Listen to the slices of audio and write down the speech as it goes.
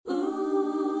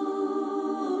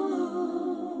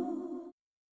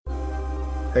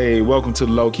Hey, welcome to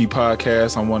the Low Key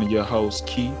Podcast. I'm one of your hosts,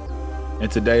 Keith. And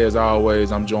today, as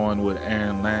always, I'm joined with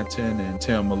Aaron Lanton and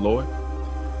Tim Malloy.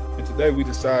 And today we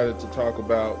decided to talk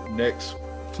about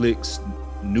Netflix's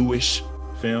newish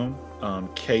film,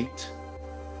 Kate,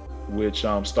 which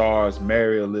stars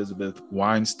Mary Elizabeth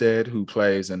Winstead, who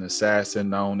plays an assassin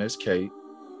known as Kate.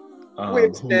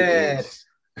 Winstead.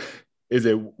 Is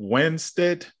it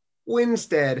Winstead?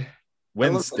 Winstead.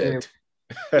 Winstead.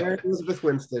 Mary Elizabeth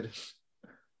Winstead.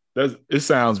 It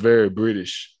sounds very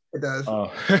British. It does.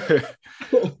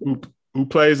 Who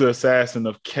plays the assassin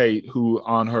of Kate, who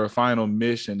on her final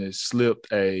mission is slipped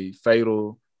a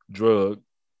fatal drug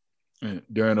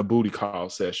during a booty call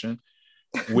session,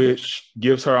 which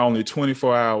gives her only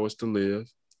 24 hours to live.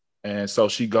 And so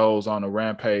she goes on a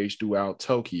rampage throughout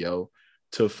Tokyo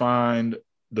to find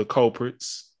the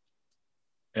culprits.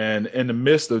 And in the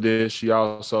midst of this, she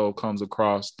also comes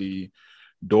across the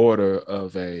daughter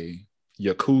of a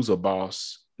Yakuza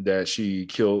boss that she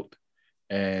killed,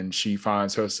 and she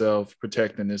finds herself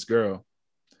protecting this girl.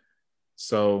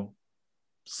 So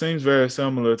seems very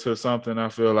similar to something I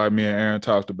feel like me and Aaron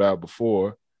talked about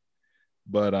before.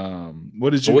 But what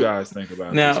did you guys think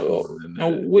about now, this?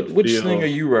 Which thing are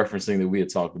you referencing that we had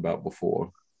talked about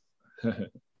before?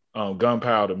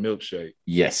 Gunpowder Milkshake.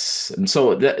 Yes. And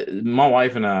so my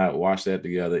wife and I watched that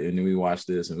together, and then we watched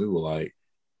this and we were like,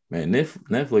 man,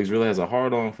 Netflix really has a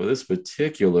hard on for this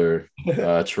particular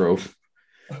trope.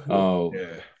 Yeah.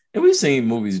 And we've seen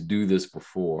movies do this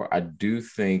before. I do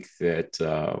think that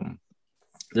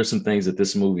there's some things that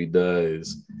this movie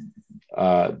does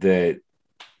that,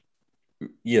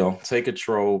 take a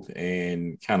trope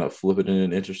and kind of flip it in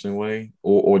an interesting way,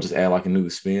 or just add like a new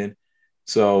spin.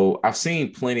 So I've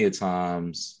seen plenty of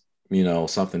times,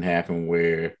 something happen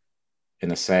where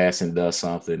an assassin does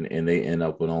something and they end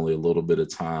up with only a little bit of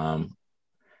time.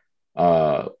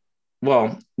 Well,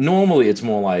 normally it's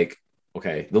more like,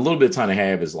 okay, the little bit of time they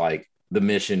have is like the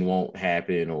mission won't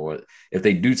happen, or if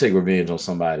they do take revenge on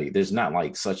somebody, there's not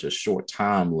like such a short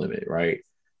time limit, right?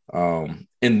 And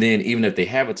then even if they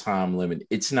have a time limit,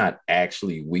 it's not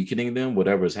actually weakening them,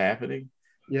 whatever's happening.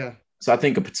 Yeah. So I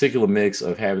think a particular mix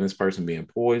of having this person being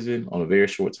poisoned on a very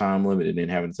short time limit and then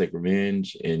having to take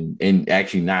revenge and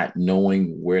actually not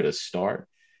knowing where to start,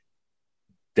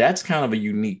 that's kind of a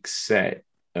unique set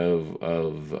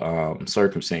of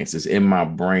circumstances in my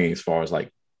brain as far as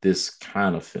like this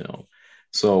kind of film.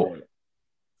 So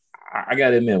I got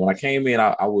to admit, when I came in,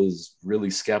 I was really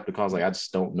skeptical. I was like, I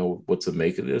just don't know what to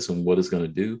make of this and what it's going to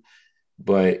do.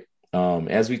 But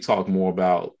as we talk more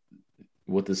about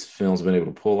what this film's been able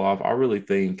to pull off, I really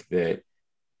think that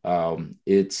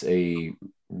it's a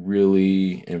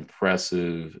really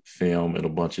impressive film in a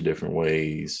bunch of different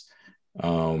ways.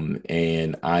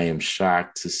 And I am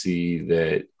shocked to see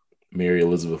that Mary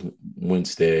Elizabeth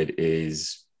Winstead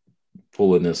is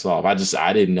pulling this off. I didn't know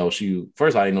I didn't know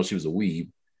she was a weeb.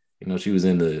 She was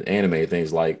in the anime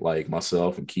things like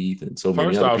myself and Keith and so many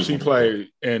other people. First off, she played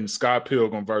in Scott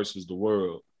Pilgrim versus the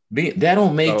World. That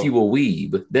don't make you a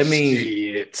weeb. That means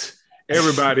shit.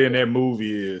 Everybody in that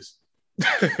movie is.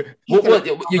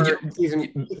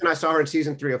 Ethan, I saw her in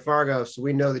season 3 of Fargo, so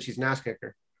we know that she's an ass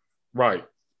kicker. Right.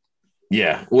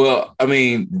 Yeah. Well, I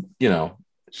mean, I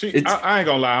ain't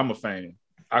gonna lie, I'm a fan.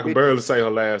 I can barely say her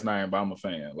last name, but I'm a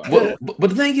fan. But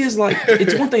the thing is, like,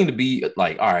 it's one thing to be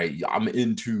like, all right, I'm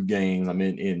into games. I'm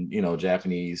in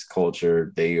Japanese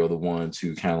culture. They are the ones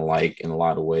who kind of like in a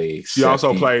lot of ways. She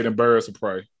also played in Birds of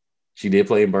Prey. She did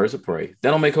play in Birds of Prey.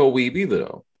 That don't make her a weeb either,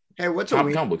 though. Hey, what's a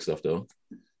weeb? Comic book stuff, though.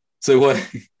 So what?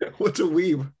 What's a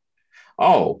weeb?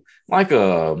 Oh, like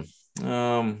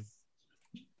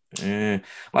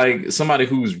like somebody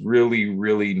who's really,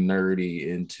 really nerdy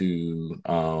into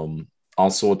all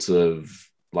sorts of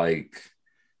like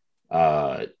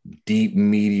deep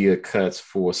media cuts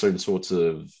for certain sorts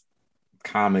of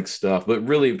comic stuff, but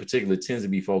really in particular tends to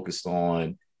be focused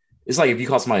on. It's like if you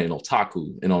call somebody an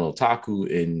otaku, and on otaku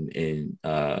in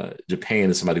Japan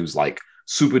is somebody who's like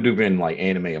super duper in like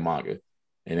anime and manga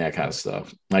and that kind of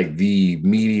stuff. Like the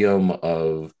medium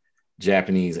of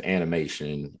Japanese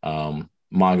animation,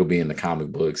 manga being the comic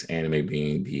books, anime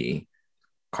being the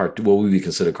cartoon, what would be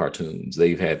considered cartoons.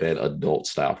 They've had that adult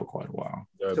style for quite a while.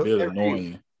 They're a bit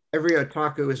annoying. Every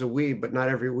otaku is a weeb, but not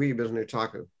every weeb is an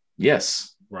otaku.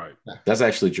 Yes. Right. That's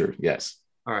actually true. Yes.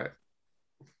 All right.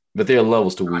 But there are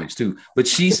levels to weebs too. But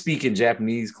she's speaking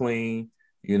Japanese clean,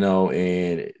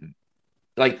 and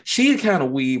like she's kind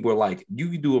of weeb where like you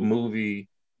could do a movie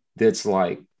that's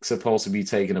like supposed to be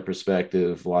taking a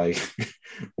perspective like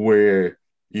where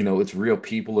it's real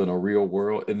people in a real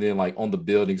world, and then like on the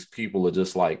buildings people are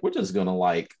just like, we're just gonna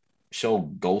like show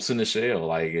Ghost in the Shell,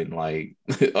 like and like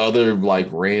other like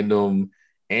random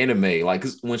anime. Like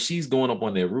 'cause when she's going up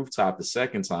on their rooftop the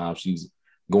second time, she's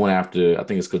going after I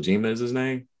think it's Kojima is his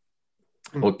name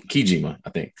or Kijima, I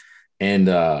think. And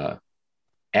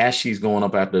as she's going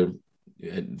up after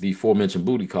the aforementioned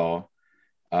booty call,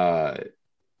 uh,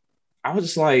 I was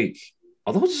just like,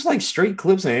 are those just like straight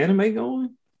clips of anime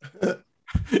going?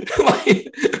 Like,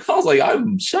 I was like,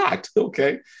 I'm shocked.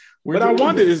 Okay. But I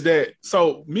wonder is that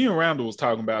so me and Randall was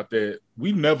talking about that.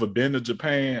 We've never been to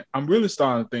Japan. I'm really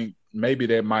starting to think maybe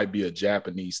that might be a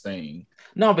Japanese thing.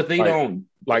 No, but they like, don't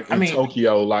like in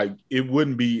Tokyo, like it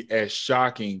wouldn't be as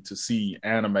shocking to see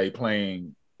anime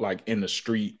playing like in the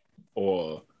street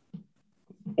or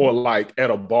like at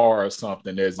a bar or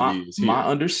something as it is here. My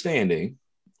understanding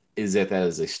is that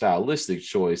is a stylistic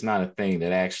choice, not a thing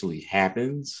that actually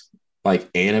happens. Like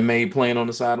anime playing on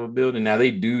the side of a building. Now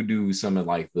they do some of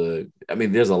like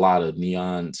there's a lot of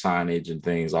neon signage and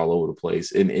things all over the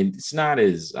place. And it's not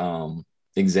as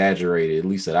exaggerated, at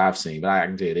least that I've seen, but I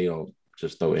can tell you they don't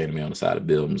just throw anime on the side of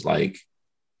buildings like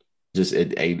just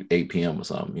at 8 p.m. or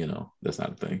something, you know. That's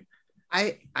not a thing.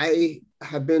 I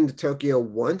have been to Tokyo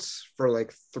once for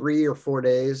like 3 or 4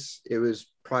 days. It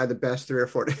was probably the best 3 or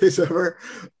 4 days ever.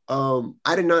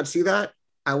 I did not see that.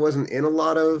 I wasn't in a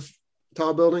lot of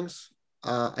tall buildings.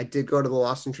 I did go to the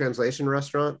Lost in Translation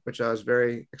restaurant, which I was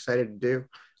very excited to do.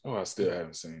 Oh, I still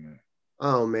haven't seen it.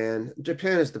 Oh man,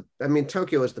 Japan is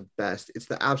Tokyo is the best. It's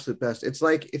the absolute best. It's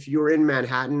like if you were in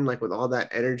Manhattan, like with all that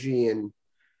energy and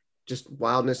just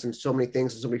wildness and so many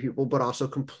things and so many people, but also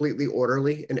completely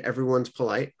orderly and everyone's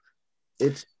polite.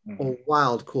 It's a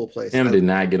wild, cool place. Tim did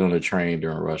not get on a train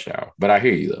during rush hour, but I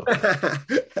hear you though.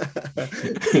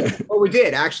 Well, we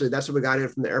did actually. That's what we got in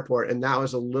from the airport, and that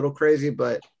was a little crazy.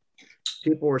 But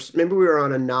people were maybe we were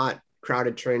on a not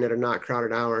crowded train at a not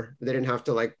crowded hour. They didn't have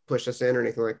to like push us in or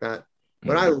anything like that.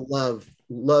 But I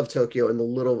love Tokyo and the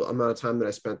little amount of time that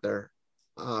I spent there.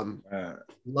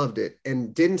 Loved it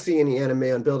and didn't see any anime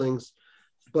on buildings.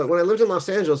 But when I lived in Los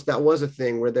Angeles, that was a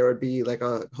thing where there would be like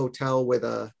a hotel with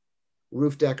a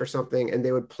roof deck or something, and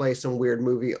they would play some weird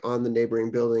movie on the neighboring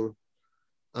building.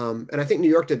 And I think New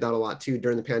York did that a lot too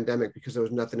during the pandemic because there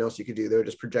was nothing else you could do. They would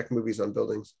just project movies on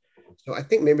buildings. So I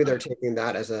think maybe they're taking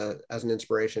that as an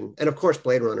inspiration. And of course,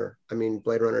 Blade Runner. I mean,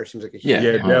 Blade Runner seems like a huge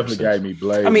it definitely gave me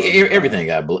Blade. I mean, everything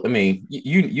got. I mean,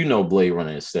 you know Blade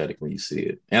Runner aesthetic when you see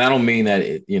it, and I don't mean that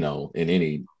in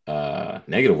any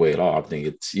negative way at all. I think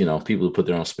it's people who put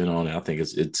their own spin on it. I think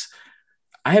it's.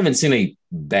 I haven't seen a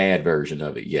bad version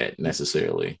of it yet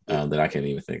necessarily that I can't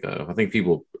even think of. I think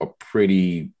people are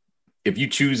pretty. If you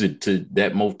choose it to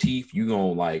that motif, you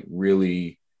gonna like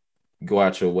really go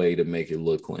out your way to make it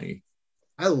look clean.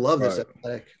 I love this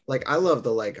aesthetic. Like I love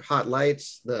the like hot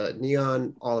lights, the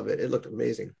neon, all of it. It looked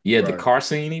amazing. Yeah, the car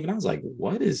scene even. I was like,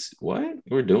 what?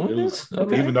 We're doing this?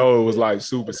 Okay. Even though it was like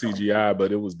super CGI,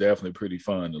 but it was definitely pretty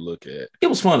fun to look at. It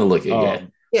was fun to look at.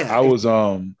 Yeah. I was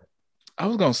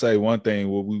gonna say one thing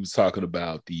where we was talking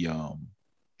about the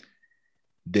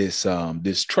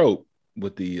this trope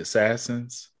with the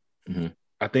assassins. Mm-hmm.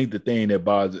 I think the thing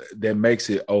that makes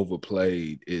it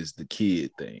overplayed is the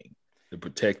kid thing, the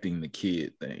protecting the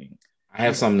kid thing. I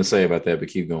have something to say about that, but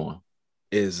keep going.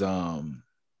 Is I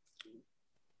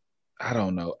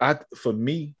don't know. For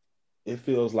me, it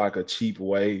feels like a cheap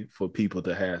way for people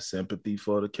to have sympathy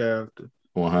for the character.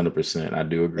 100%. I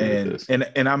do agree with this.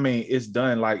 And I mean, it's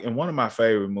done like in one of my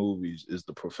favorite movies is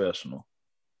The Professional.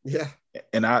 Yeah.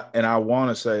 And I want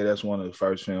to say that's one of the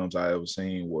first films I ever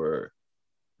seen where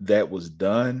that was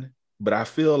done. But I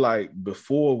feel like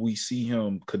before we see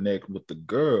him connect with the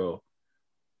girl,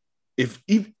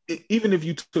 even if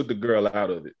you took the girl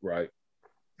out of it, right,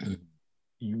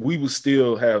 we would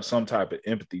still have some type of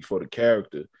empathy for the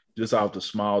character just off the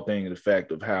small thing and the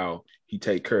fact of how he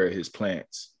take care of his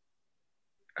plants.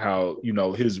 How,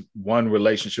 his one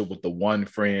relationship with the one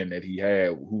friend that he had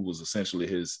who was essentially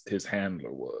his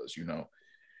handler was,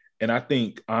 And I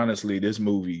think, honestly, this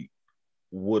movie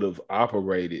would have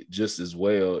operated just as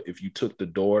well if you took the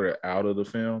daughter out of the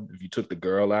film, if you took the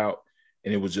girl out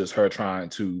and it was just her trying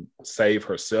to save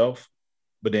herself.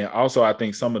 But then also I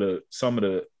think some of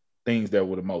the things that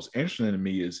were the most interesting to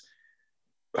me is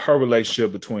her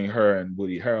relationship between her and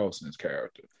Woody Harrelson's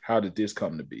character. How did this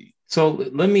come to be? So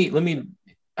let me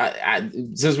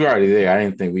since we're already there, I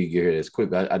didn't think we'd get here as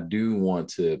quick, but I do want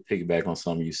to piggyback on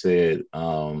something you said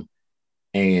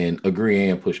and agree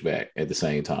and push back at the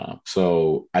same time.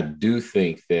 So I do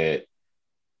think that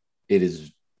it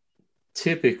is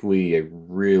typically a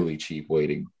really cheap way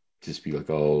to just be like,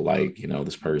 oh, like,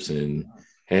 this person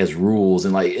has rules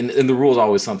and like, and the rules are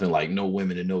always something like no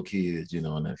women and no kids, and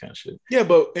that kind of shit. Yeah,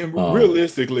 but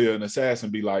realistically, an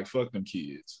assassin be like, fuck them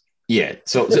kids. Yeah.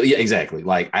 So yeah, exactly.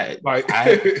 Like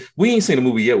we ain't seen a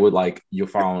movie yet with like you're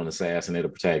following an assassin at a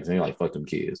protagonist and you're like, fuck them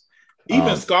kids.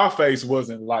 Even Scarface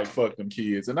wasn't like, fuck them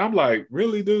kids. And I'm like,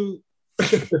 really, dude?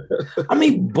 I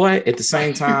mean, but at the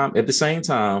same time, this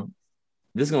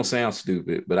is gonna sound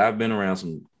stupid, but I've been around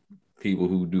some people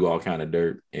who do all kind of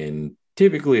dirt, and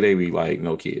typically they be like,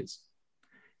 no kids.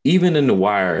 Even in The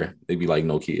Wire, they be like,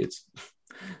 no kids.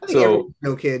 So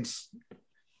no kids.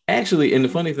 Actually, and the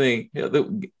funny thing, there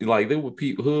were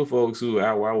people, hood folks who were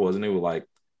out where I was, and they were like,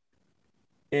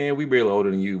 "Yeah, we barely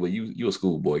older than you, but you a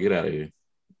schoolboy. Get out of here."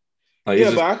 Like, yeah,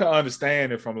 but I can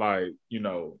understand it from like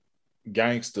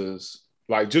gangsters,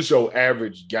 like just your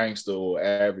average gangster or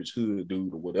average hood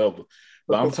dude or whatever.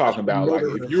 But I'm talking about like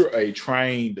if you're a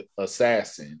trained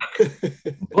assassin.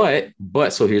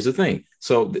 but so here's the thing.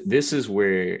 So this is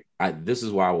why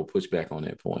I will push back on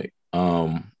that point.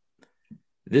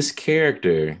 This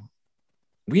character,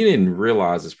 we didn't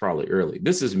realize this probably early.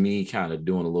 This is me kind of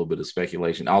doing a little bit of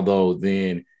speculation. Although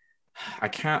then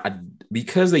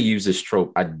because they use this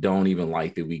trope, I don't even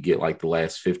like that we get like the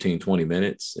last 15, 20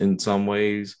 minutes in some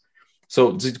ways.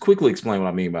 So to quickly explain what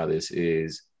I mean by this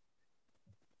is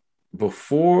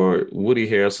before Woody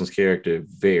Harrelson's character,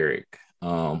 Varric,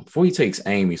 before he takes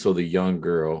Amy, so the young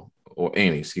girl, or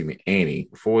Annie,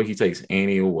 before he takes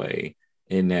Annie away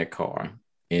in that car,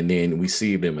 and then we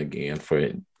see them again for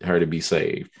her to be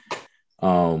saved.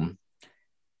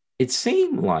 It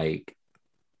seemed like,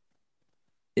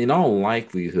 in all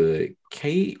likelihood,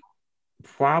 Kate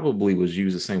probably was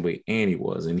used the same way Annie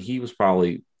was. And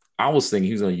I was thinking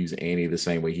he was going to use Annie the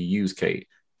same way he used Kate.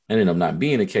 And ended up not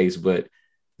being the case. But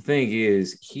the thing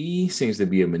is, he seems to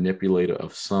be a manipulator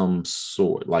of some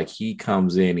sort. Like he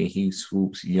comes in and he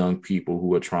swoops young people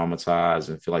who are traumatized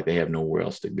and feel like they have nowhere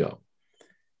else to go.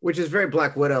 Which is very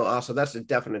Black Widow also. That's a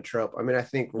definite trope. I mean, I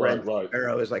think Red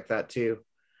Arrow is like that too.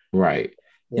 Right.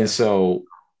 Yeah. And so,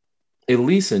 at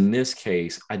least in this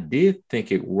case, I did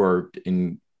think it worked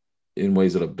in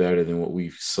ways that are better than what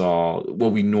we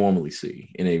normally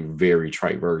see in a very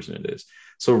trite version of this.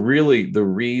 So really, the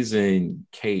reason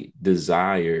Kate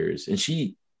desires, and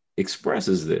she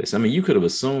expresses this, I mean, you could have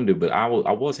assumed it, but I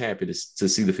was happy to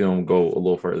see the film go a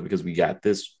little further because we got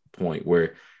this point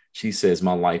where she says,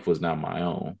 my life was not my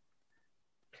own.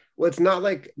 Well, it's not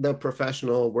like The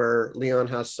Professional where Leon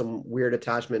has some weird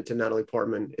attachment to Natalie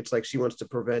Portman. It's like she wants to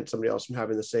prevent somebody else from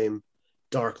having the same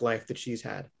dark life that she's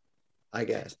had, I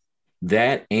guess.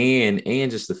 That and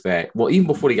just the fact, well, even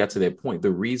before they got to that point,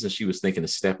 the reason she was thinking of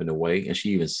stepping away, and she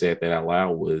even said that out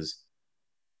loud, was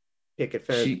picket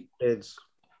fence kids.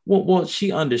 Well,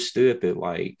 she understood that,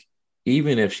 like,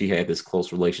 even if she had this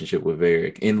close relationship with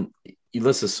Varric, and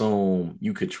let's assume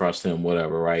you could trust him,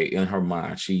 whatever, right? In her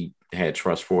mind, she had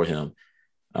trust for him.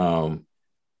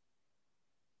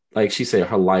 Like she said,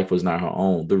 her life was not her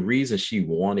own. The reason she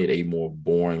wanted a more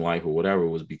boring life or whatever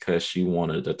was because she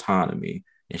wanted autonomy.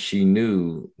 And she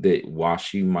knew that while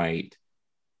she might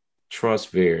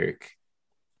trust Varric,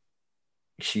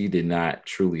 she did not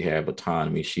truly have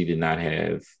autonomy. She did not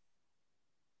have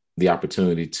the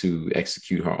opportunity to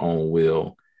execute her own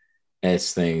will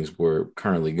as things were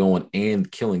currently going, and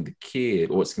killing the kid,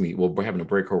 or having to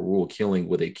break her rule, killing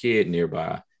with a kid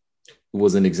nearby,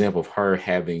 was an example of her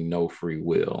having no free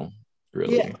will.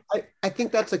 Really. Yeah, I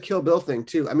think that's a Kill Bill thing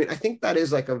too. I mean, I think that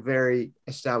is like a very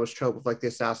established trope of like the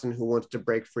assassin who wants to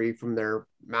break free from their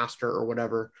master or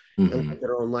whatever and live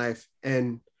their own life.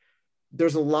 And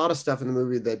there's a lot of stuff in the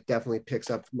movie that definitely picks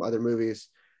up from other movies,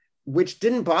 which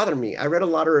didn't bother me. I read a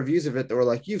lot of reviews of it that were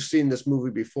like, you've seen this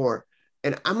movie before.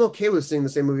 And I'm okay with seeing the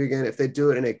same movie again if they do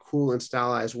it in a cool and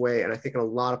stylized way. And I think in a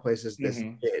lot of places this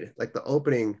did. Like the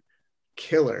opening,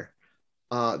 killer.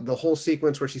 The whole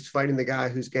sequence where she's fighting the guy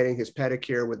who's getting his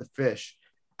pedicure with a fish,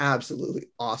 absolutely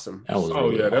awesome. That was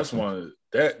really awesome. That's one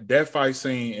of that fight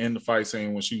scene, and the fight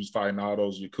scene when she was fighting all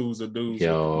those Yakuza dudes.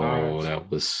 Yo,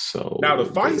 that was so. Now the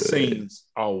fight scenes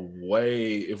are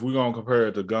way. If we're gonna compare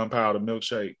it to Gunpowder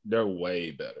Milkshake, they're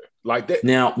way better. Like that.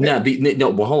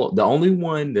 But hold on. The only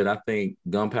one that I think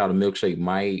Gunpowder Milkshake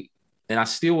might, and I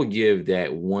still would give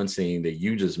that one scene that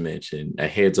you just mentioned a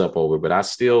heads up over, but I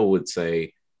still would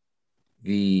say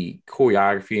the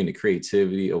choreography and the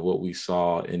creativity of what we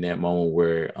saw in that moment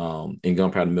where in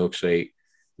Gunpowder Milkshake,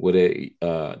 where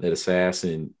that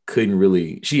assassin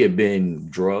she had been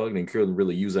drugged and couldn't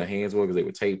really use her hands well because they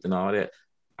were taped and all that.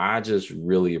 I just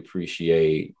really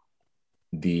appreciate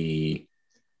the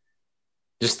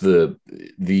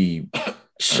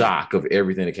shock of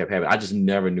everything that kept happening. I just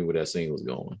never knew where that scene was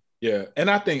going. Yeah, and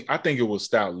I think it was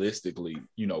stylistically,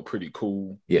 pretty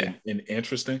cool. Yeah. and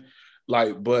interesting.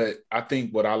 Like, but I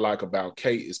think what I like about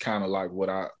Kate is kind of like what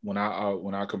I when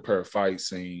I compare fight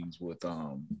scenes with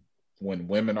when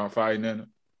women are fighting in it,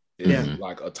 Yeah. it's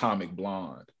like Atomic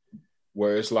Blonde,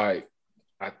 where it's like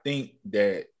I think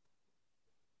that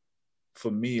for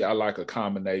me, I like a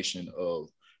combination of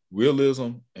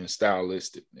realism and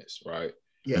stylisticness, right?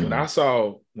 Yeah. When I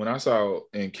saw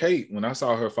in Kate, when I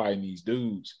saw her fighting these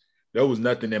dudes, there was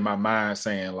nothing in my mind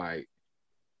saying like,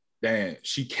 damn,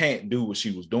 she can't do what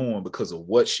she was doing because of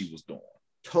what she was doing.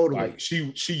 Totally. Like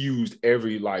she used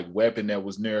every like weapon that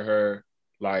was near her.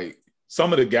 Like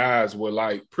some of the guys were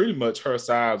like pretty much her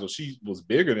size, or she was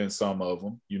bigger than some of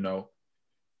them,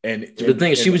 And the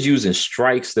thing is, she was using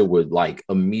strikes that were like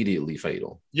immediately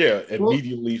fatal. Yeah,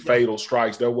 immediately fatal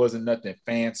strikes. There wasn't nothing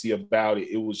fancy about it.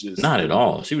 It was just not at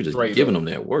all. She was just giving them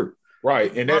that work.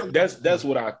 Right. And that's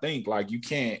what I think. Like you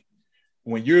can't,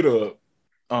 when you're the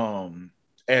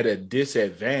at a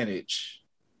disadvantage,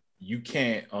 you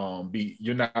can't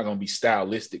you're not gonna be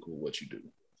stylistic with what you do.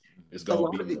 It's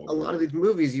gonna be a lot of these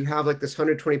movies, you have like this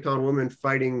 120-pound woman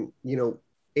fighting,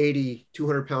 80,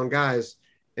 200-pound guys,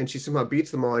 and she somehow beats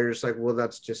them all. And you're just like, well,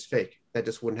 that's just fake. That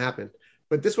just wouldn't happen.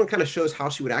 But this one kind of shows how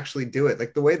she would actually do it.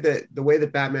 Like the way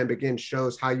that Batman Begins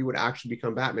shows how you would actually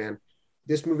become Batman.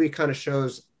 This movie kind of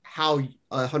shows how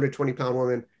a 120-pound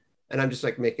woman, and I'm just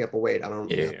like making up a weight, I don't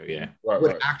know,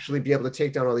 would actually be able to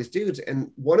take down all these dudes.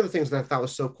 And one of the things that I thought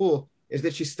was so cool is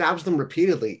that she stabs them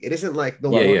repeatedly. It isn't like the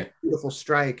one beautiful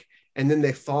strike and then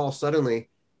they fall suddenly.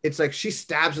 It's like she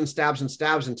stabs and stabs and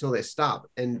stabs until they stop.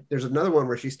 And there's another one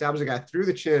where she stabs a guy through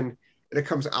the chin and it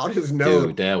comes out his nose.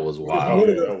 Dude, that was wild.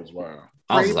 That was wild.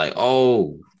 I was like,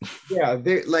 oh. Yeah,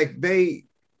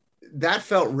 that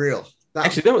felt real.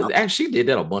 She did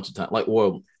that a bunch of times. Like,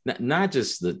 well, not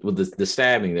just the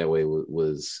stabbing that way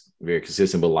was very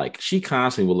consistent, but like she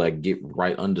constantly would like get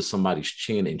right under somebody's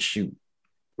chin and shoot.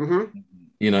 Mm-hmm.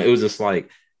 It was just like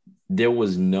there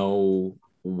was no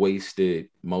wasted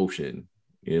motion.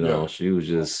 She was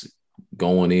just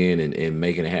going in and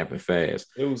making it happen fast.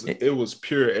 It was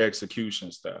pure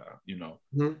execution style.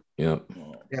 Mm-hmm. Yeah.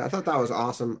 Yeah, I thought that was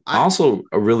awesome. I also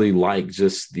really like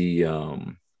just the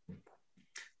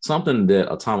something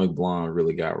that Atomic Blonde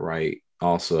really got right.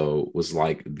 Also was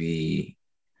like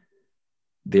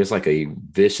there's like a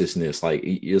viciousness, like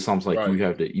it's almost like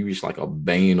you reach like a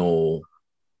banal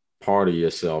part of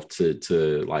yourself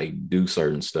to like do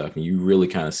certain stuff, and you really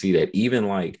kind of see that. Even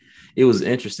like it was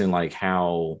interesting like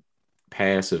how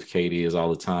passive Katie is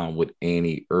all the time with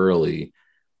Annie early,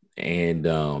 and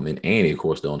Annie of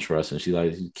course don't trust, and she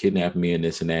like kidnapping me and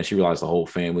this and that. She realized the whole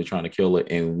family trying to kill her,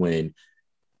 and when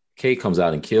Kate comes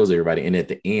out and kills everybody, and at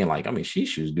the end, like, I mean, she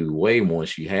should do way more than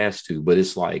she has to, but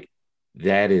it's like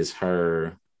that is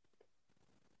her.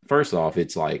 First off,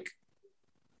 it's like,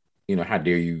 how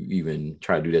dare you even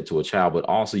try to do that to a child? But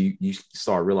also, you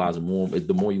start realizing more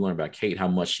the more you learn about Kate, how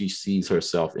much she sees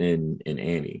herself in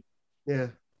Annie. Yeah,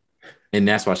 and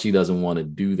that's why she doesn't want to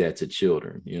do that to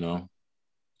children.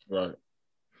 Right.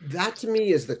 That to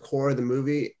me is the core of the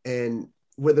movie, and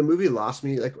where the movie lost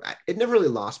me, like it never really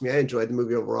lost me. I enjoyed the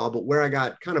movie overall, but where I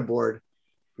got kind of bored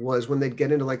was when they'd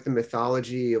get into like the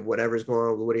mythology of whatever's going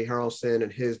on with Woody Harrelson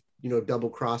and his, double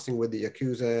crossing with the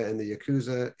Yakuza and the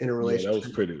Yakuza interrelationship. Yeah,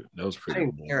 that was pretty. I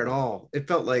didn't care at all. It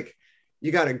felt like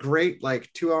you got a great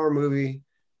like 2-hour movie,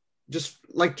 just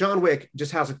like John Wick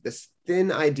just has like this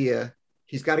thin idea.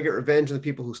 He's got to get revenge on the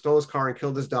people who stole his car and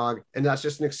killed his dog. And that's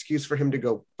just an excuse for him to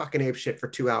go fucking ape shit for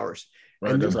 2 hours.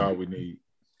 Right. And that's all we need.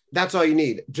 That's all you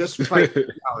need. Just fight for 2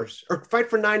 hours or fight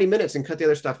for 90 minutes and cut the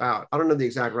other stuff out. I don't know the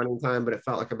exact running time, but it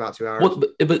felt like about 2 hours. Well,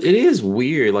 but it is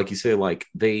weird. Like you said, like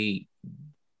they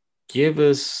give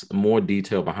us more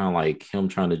detail behind like him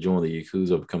trying to join the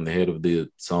Yakuza, become the head of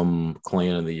some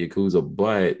clan of the Yakuza.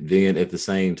 But then at the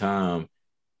same time,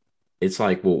 it's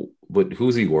like, well, but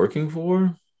who's he working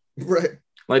for? Right.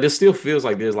 Like, it still feels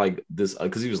like there's like this,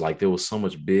 because he was like, there was so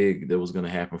much big that was going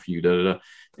to happen for you.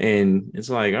 And it's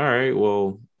like, all right,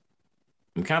 well,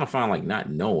 I'm kind of fine, like not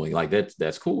knowing, like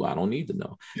that's cool. I don't need to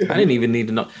know. I didn't even need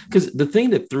to know, because the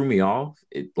thing that threw me off,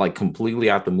 like completely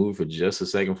out the movie for just a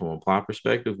second from a plot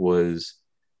perspective, was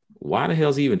why the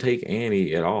hell's he even take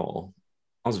Annie at all?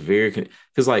 I was very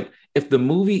because like if the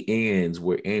movie ends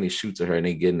where Annie shoots at her and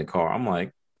they get in the car, I'm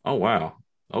like, oh wow,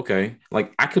 okay,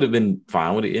 like I could have been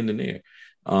fine with it ending there,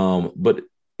 but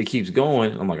it keeps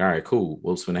going. I'm like, all right, cool.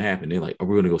 What's going to happen? They're like, oh,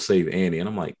 we're going to go save Annie, and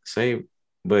I'm like, save,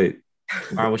 but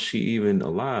why was she even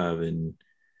alive? And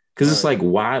because it's like,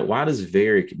 why does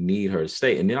Varric need her to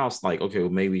stay? And then I was like, okay, well,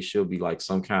 maybe she'll be like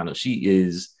some kind of, she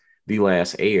is the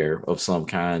last heir of some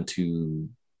kind to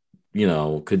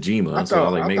Kojima. I So I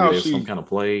thought like I maybe thought there's some she kind of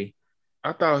play.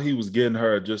 I thought he was getting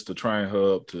her just to train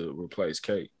her up to replace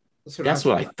Kate. That's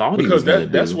what I thought he was Because gonna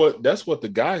that's do. what the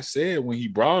guy said when he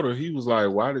brought her. He was like,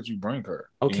 "Why did you bring her?"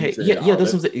 And he Okay, said, yeah, "Oh,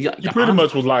 that's that." what I'm saying. He Yeah, pretty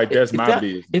much was like, "That's my it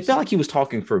business." felt like he was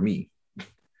talking for me.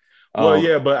 Well,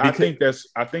 yeah, but Because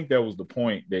I think that was the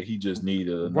point that he just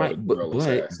needed another right, girl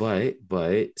assassin.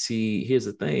 but see, here's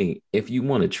the thing: if you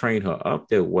want to train her up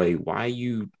that way, why are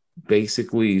you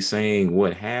basically saying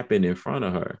what happened in front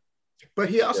of her? But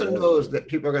he also Yeah, knows that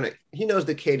people are gonna. He knows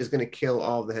that Kate is gonna kill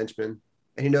all of the henchmen,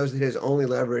 and he knows that his only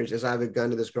leverage is I have a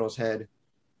gun to this girl's head.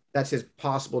 That's his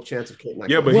possible chance of Kate not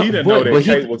yeah, killing but her. he didn't know that He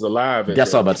Kate was alive at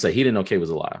that's all I'm that about to point. say. He didn't know Kate was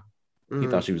alive. He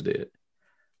Mhm. thought she was dead.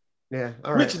 Yeah.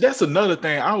 All Which right. that's another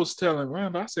thing I was telling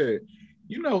Randall. I said,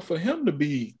 for him to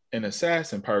be an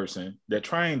assassin person that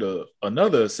trained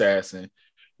another assassin,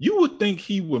 you would think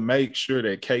he would make sure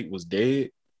that Kate was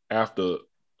dead after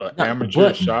an No,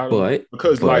 amateur shot him,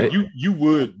 because like but you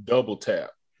would double tap,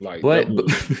 like that but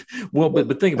would. well,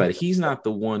 but think about it. He's not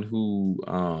the one who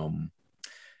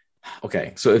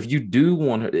okay, so if you do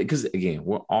want her, because again,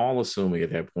 we're all assuming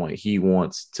at that point he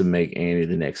wants to make Annie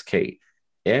the next Kate.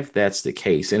 If that's the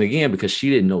case, and again, because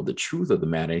she didn't know the truth of the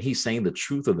matter, and he's saying the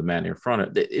truth of the matter in front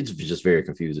of it's just very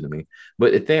confusing to me.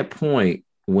 But at that point,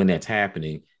 when that's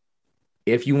happening,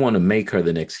 if you want to make her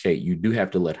the next Kate, you do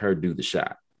have to let her do the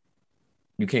shot.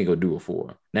 You can't go do it for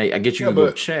her. Now, I get you Yeah, can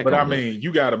go check but I on it. mean,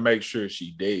 you got to make sure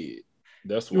she dead.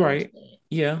 That's You're what I'm right. saying.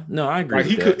 Yeah, no, I agree Like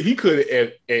with that. he could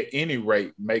at any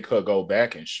rate make her go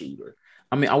back and shoot her.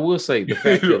 I mean, I will say the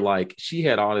fact that like she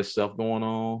had all this stuff going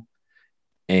on,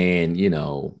 and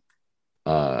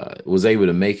was able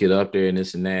to make it up there and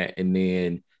this and that, and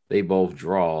then they both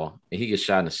draw, and he gets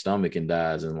shot in the stomach and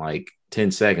dies in like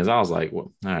 10 seconds. I was like,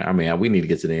 well, all right, I mean, we need to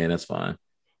get to the end. That's fine.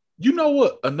 You know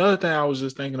what? Another thing I was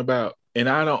just thinking about, and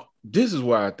I don't. This is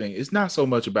why I think it's not so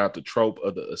much about the trope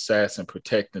of the assassin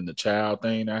protecting the child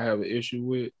thing I have an issue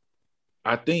with.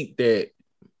 I think that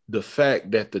the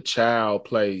fact that the child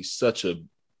plays such a,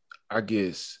 I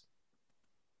guess.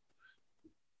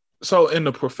 So in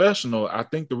the professional, I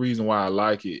think the reason why I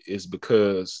like it is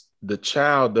because the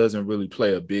child doesn't really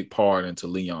play a big part into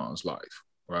Leon's life,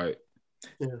 right?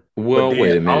 Yeah. But Well, then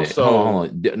wait a minute. also, Hold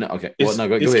on. No, okay. Well, it's no,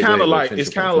 go it's ahead. Go kind ahead. of Go ahead. like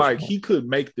Finish your point. Finish your point. he could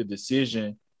make the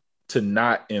decision to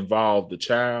not involve the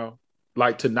child,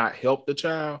 like to not help the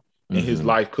child, and his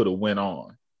life could have went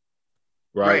on,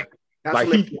 right? Right. That's Like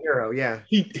what makes him a hero. Yeah.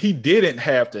 he didn't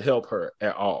have to help her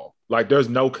at all. Like there's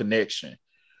no connection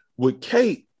with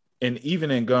Kate, and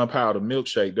even in Gunpowder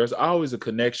Milkshake, there's always a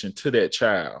connection to that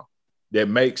child that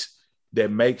makes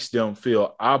them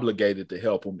feel obligated to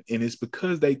help them, and it's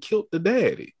because they killed the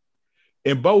daddy.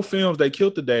 In both films, they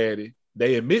killed the daddy.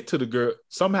 They admit to the girl.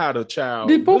 Somehow the child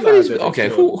Did both of realized these? that they Okay,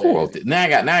 killed the who wrote daddy.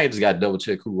 it? Now I just got to double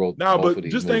check who wrote No, both of but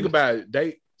these just think movies. about it.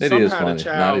 They That is somehow the funny. That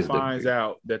child is finds different.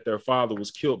 out that their father was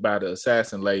killed by the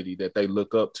assassin lady that they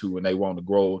look up to and they want to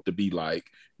grow up to be like.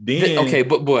 Then Okay,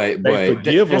 but they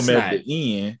forgive that's them at not.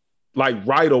 the end, like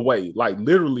right away, like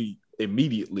literally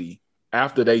immediately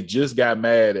after they just got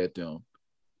mad at them.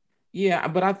 Yeah,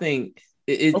 but I think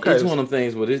Okay, it's one of them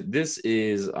things where this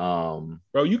is bro,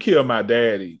 you killed my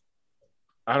daddy.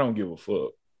 I don't give a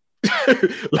fuck.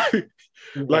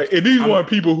 And these weren't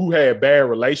people who had bad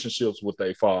relationships with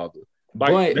their father.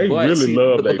 Like they really see,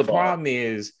 love their the father. problem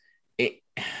is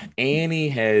Annie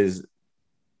has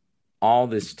all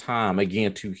this time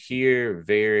again to hear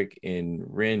Varric and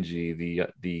Renji,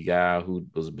 the guy who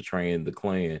was betraying the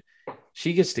clan.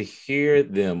 She gets to hear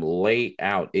them lay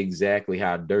out exactly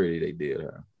how dirty they did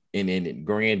her, and in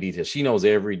grand detail. She knows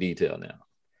every detail now.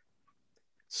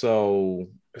 So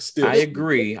I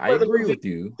agree. I agree with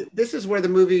you. This is where the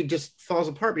movie just falls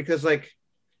apart because, like,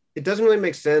 it doesn't really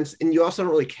make sense, and you also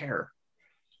don't really care.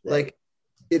 Right. Like,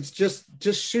 it's just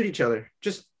shoot each other,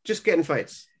 just get in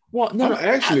fights. Well, no,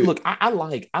 actually, look, I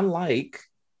like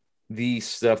the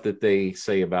stuff that they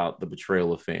say about the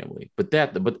betrayal of family, but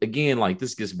again, like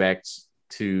this gets back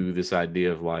to this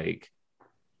idea of like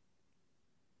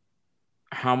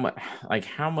how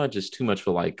much is too much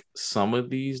for like some of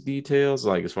these details,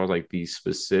 like as far as like the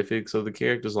specifics of the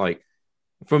characters. Like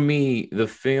for me, the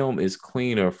film is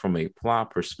cleaner from a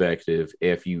plot perspective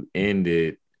if you end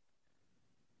it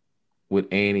with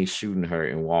Annie shooting her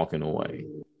and walking away.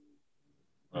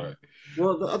 All right.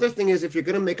 Well, the other thing is, if you're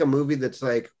going to make a movie that's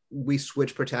like we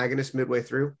switch protagonists midway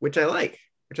through, which I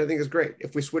think is great.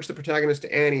 If we switch the protagonist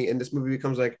to Annie and this movie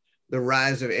becomes like the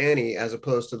rise of Annie as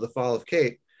opposed to the fall of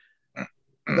Kate,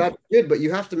 that's good. But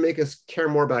you have to make us care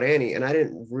more about Annie, and I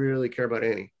didn't really care about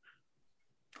Annie.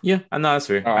 Yeah, I know that's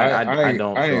fair. I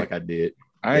don't feel like I did.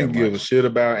 I didn't give a shit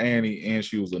about Annie, and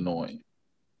she was annoying.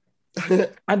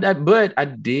 But I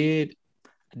did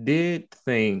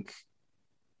think,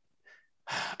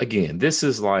 again, this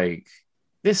is like,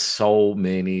 there's so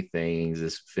many things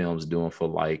this film's doing for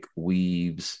like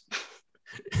weebs.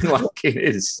 Like, it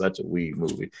is such a weeb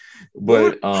movie.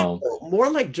 But more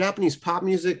like Japanese pop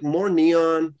music, more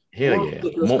neon. hell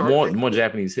more yeah. More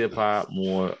Japanese hip hop,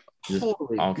 more just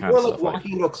totally. all kinds More of like stuff.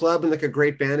 walking into a club and like a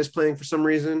great band is playing for some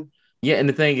reason. Yeah, and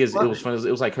the thing is, it Love was it. funny.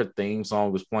 It was like her theme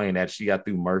song was playing that she got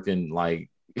through murking like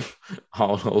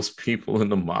all those people in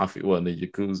the mafia, well, in the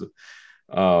Yakuza.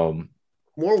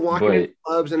 More walking But into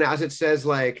clubs, and as it says,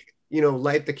 like, you know,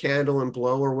 light the candle and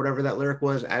blow, or whatever that lyric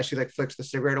was, as she like flicks the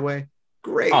cigarette away.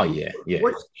 Great. oh yeah, yeah.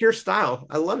 What's pure style?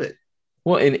 I love it.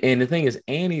 Well, and the thing is,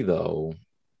 Annie though,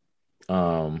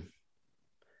 um,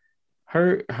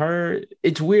 her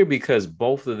it's weird because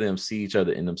both of them see each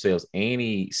other in themselves.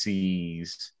 Annie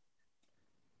sees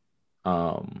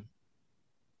um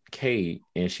Kate,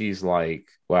 and she's like,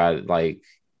 well,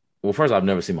 first, I've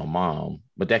never seen my mom,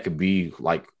 but that could be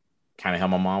like kind of how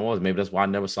my mom was. Maybe that's why I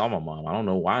never saw my mom. I don't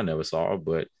know why I never saw her,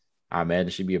 but I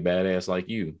imagine she'd be a badass like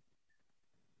you.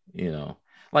 You know,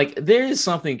 like there is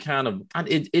something kind of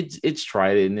it's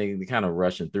tried it and they kind of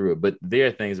rushing through it, but there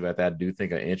are things about that I do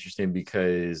think are interesting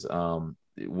because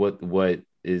what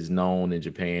is known in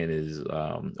Japan is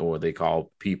or they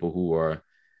call people who are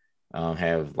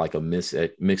have like a mixed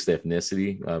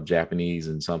ethnicity of Japanese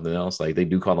and something else. Like they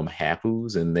do call them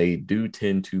hapus, and they do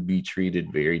tend to be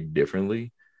treated very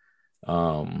differently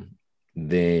than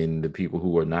the people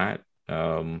who are not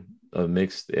a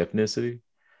mixed ethnicity.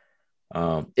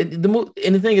 And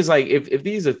the thing is, like, if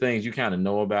these are things you kind of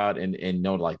know about and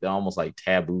know, like, they're almost like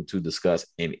taboo to discuss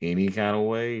in any kind of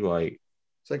way, like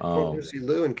It's like poor Lucy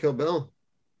Liu and Kill Bill.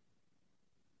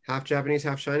 Half Japanese,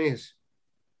 half Chinese.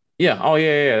 yeah, oh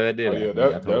yeah, that did Oh, yeah, happen. Yeah,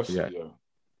 I totally that's forgot. yeah.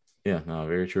 Yeah, no,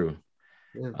 very true.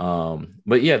 Yeah.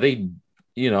 But yeah, they,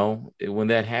 you know, when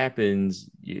that happens,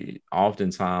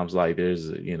 oftentimes like there's,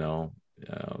 you know,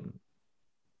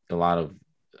 a lot of,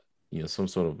 you know, some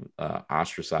sort of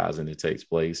ostracizing that takes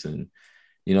place, and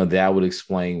you know that would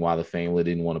explain why the family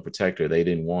didn't want to protect her. They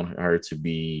didn't want her to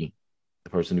be the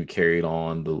person who carried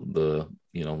on the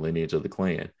you know lineage of the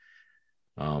clan,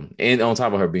 and on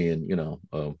top of her being, you know,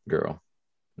 a girl,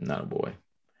 not a boy.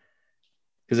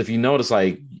 Because if you notice,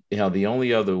 like, you know, the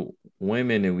only other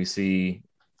women that we see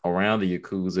around the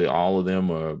Yakuza, all of them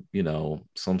are, you know,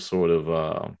 some sort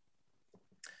of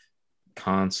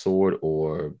consort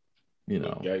or, you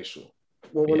know, Geisha.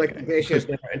 Well, when like yeah. the geisha is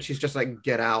there and she's just like,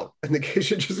 get out, and the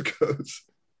geisha just goes.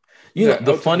 You know, Yeah,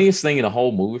 the okay. funniest thing in the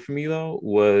whole movie for me though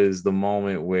was the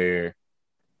moment where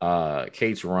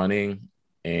Kate's running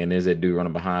and there's that dude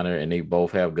running behind her and they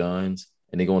both have guns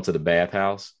and they go into the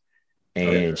bathhouse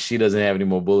and she doesn't have any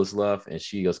more bullets left and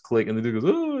she goes click and the dude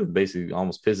goes, oh, and basically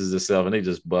almost pisses herself and they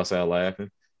just bust out laughing.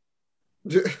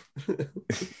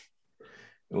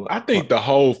 I think the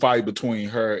whole fight between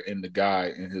her and the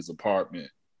guy in his apartment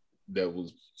that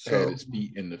was had his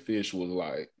feet in the fish was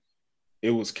like,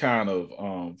 it was kind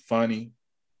of funny,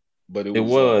 but it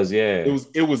was yeah.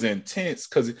 it was intense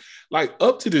because like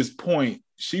up to this point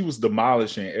she was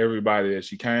demolishing everybody that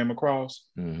she came across,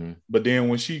 but then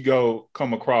when she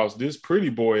come across this pretty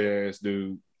boy ass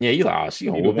dude, yeah, you like, oh, she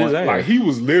gonna whoop his ass. Like he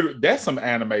was literally, that's some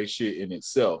anime shit in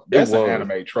itself. That's an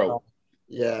anime trope.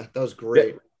 Yeah, that was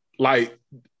great. Like,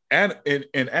 and in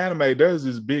anime, there's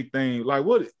this big thing. Like,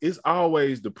 what it's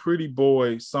always the pretty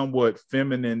boy, somewhat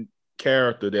feminine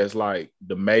character that's like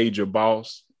the major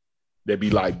boss that be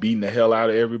like beating the hell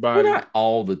out of everybody. Well, not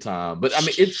all the time, but I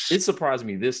mean, it surprised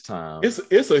me this time.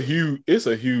 It's a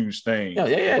huge thing.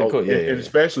 Yeah, cool. Yeah, and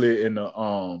especially in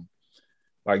the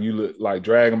like you look like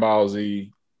Dragon Ball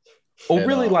Z. Or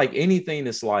really, like anything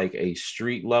that's like a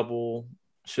street level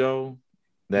show,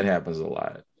 that happens a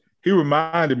lot. He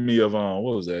reminded me of what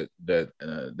was that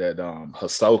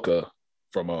Hisoka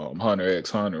from Hunter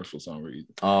x Hunter for some reason.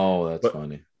 Oh, that's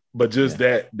funny. But just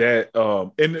that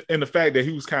and the fact that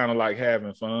he was kind of like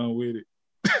having fun with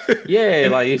it. Yeah,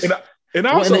 like and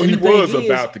also he was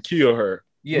about to kill her.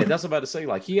 Yeah, that's about to say.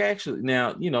 Like he actually,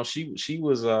 now, you know, she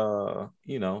was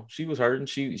you know, she was hurting.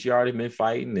 She already been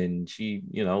fighting and she,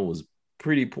 you know, was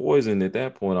pretty poisoned at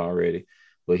that point already.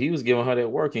 But he was giving her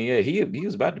that work, and yeah, he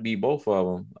was about to beat both of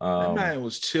them. That man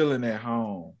was chilling at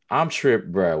home. I'm tripped,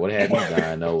 bro. What had me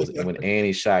dying though was when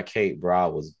Annie shot Kate, bro, I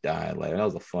was dying. Like, that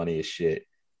was the funniest shit.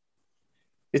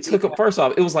 It took her, first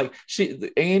off, it was like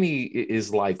Annie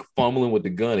is like fumbling with the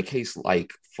gun in case,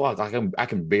 like, fuck, I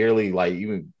can barely like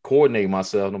even coordinate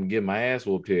myself and I'm getting my ass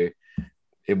whooped here.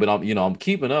 But I'm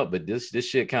keeping up, but this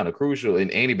shit kind of crucial.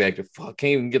 And Annie back there, fuck,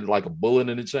 can't even get like a bullet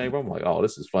in the chamber. I'm like, oh,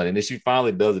 this is funny. And then she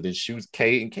finally does it and shoots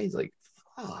Kate, and Kate's like,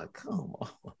 fuck, come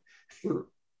on.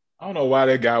 I don't know why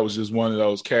that guy was just one of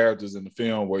those characters in the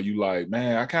film where you like,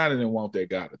 man, I kind of didn't want that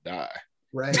guy to die.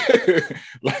 Right.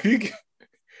 Like,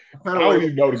 I don't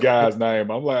even know the guy's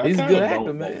name. I'm like, he's I a good actor,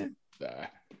 actor, man.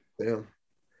 Yeah.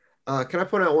 Can I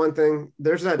point out one thing?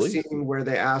 There's that Please. scene where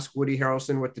they ask Woody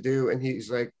Harrelson what to do, and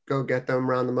he's like, "Go get them,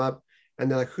 round them up."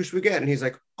 And they're like, "Who should we get?" And he's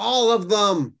like, "All of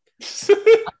them."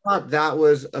 I thought that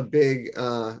was a big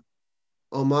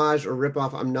homage or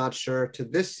ripoff. I'm not sure to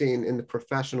this scene in The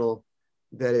Professional.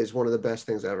 That is one of the best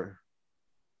things ever.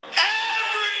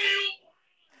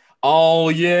 Oh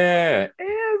yeah,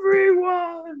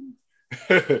 everyone.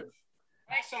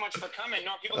 Thanks so much for coming.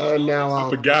 No, people Now I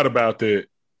forgot about that.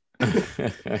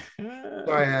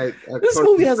 sorry, This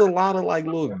movie has a lot of like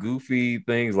little goofy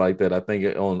things like that. I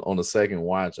think on the second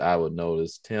watch, I would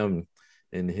notice Tim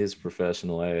and his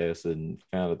professional ass, and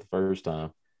kind of the first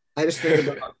time. I just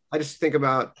think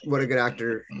about what a good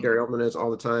actor Gary Oldman is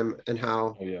all the time, and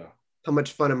how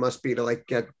much fun it must be to like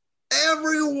get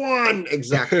everyone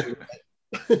exactly.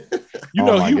 You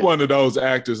know, he one of those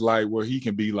actors like where he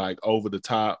can be like over the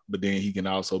top, but then he can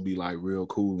also be like real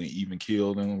cool and even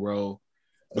killed in a role.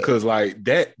 Because like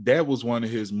that was one of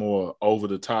his more over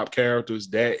the top characters.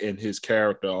 That and his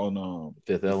character on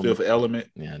Fifth Element.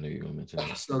 Yeah, I knew you were gonna mention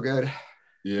that. So good.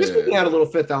 Yeah, this movie had a little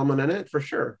Fifth Element in it for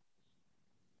sure.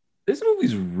 This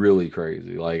movie's really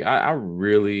crazy. Like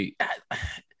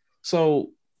so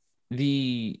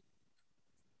the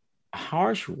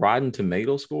harsh Rotten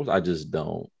Tomato scores, I just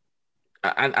don't.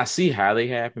 I see how they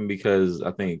happen because I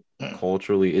think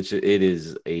culturally it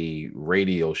is a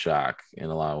radio shock in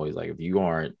a lot of ways. Like if you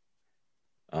aren't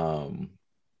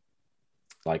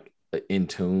like in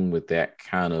tune with that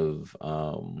kind of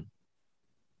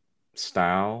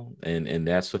style and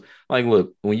that's like,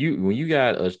 look, when you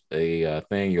got a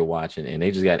thing you're watching and they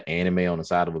just got anime on the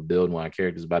side of a building while a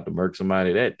character's about to murk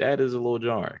somebody, that is a little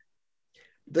jarring.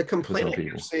 The complaint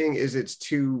you're saying is it's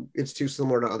too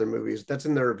similar to other movies. That's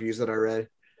in the reviews that I read,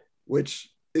 which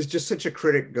is just such a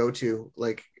critic go-to.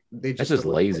 Like that's just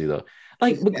lazy though.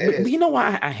 Like, but you know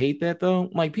why I hate that though?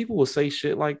 Like people will say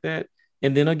shit like that,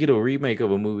 and then they'll get a remake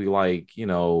of a movie like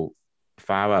 5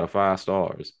 out of 5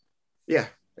 stars. Yeah,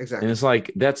 exactly. And it's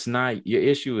like that's not your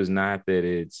issue. Is not that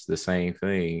it's the same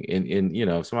thing. And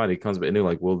if somebody comes back and they're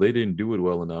like, well, they didn't do it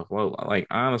well enough. Well, like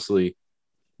honestly,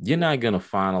 you're not going to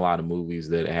find a lot of movies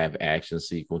that have action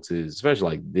sequences, especially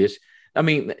like this. I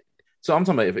mean, so I'm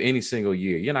talking about if any single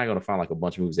year, you're not going to find like a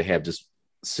bunch of movies that have just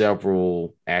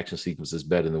several action sequences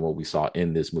better than what we saw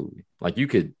in this movie. Like you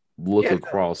could look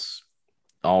across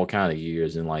all kind of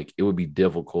years and like it would be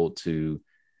difficult to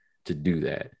do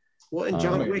that. Well, and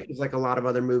John Wick is like a lot of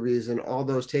other movies, and all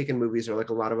those Taken movies are like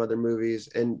a lot of other movies,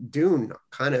 and Dune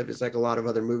kind of is like a lot of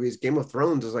other movies. Game of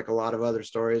Thrones is like a lot of other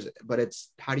stories, but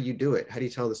it's how do you do it? How do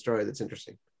you tell the story that's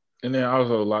interesting? And then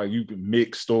also like you can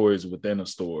mix stories within a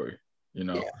story,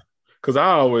 because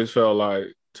I always felt like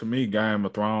to me Game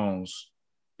of Thrones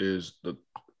is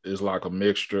like a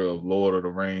mixture of Lord of the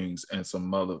Rings and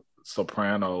some other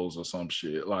Sopranos or some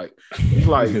shit. Like it's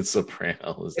like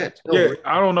Sopranos. Yeah,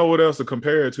 I don't know what else to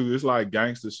compare it to. It's like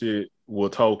gangster shit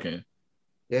with Tolkien.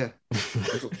 Yeah.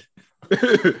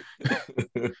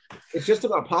 It's just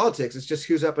about politics. It's just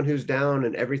who's up and who's down,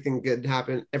 and everything good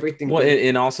happen. Everything. Well,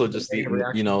 and also just the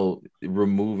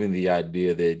removing the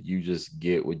idea that you just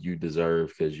get what you deserve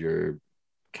because you're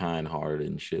kind-hearted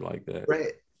and shit like that.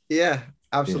 Right. Yeah.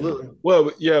 Absolutely. Yeah.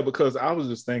 Well, yeah, because I was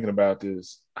just thinking about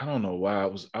this. I don't know why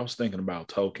I was thinking about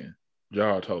Tolkien,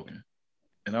 J.R.R. Tolkien,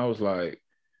 and I was like,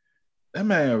 that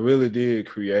man really did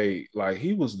create. Like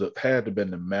he had to have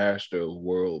been the master of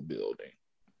world building.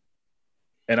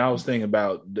 And I was thinking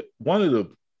about one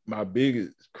of my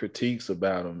biggest critiques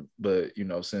about him, but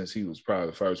since he was probably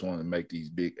the first one to make these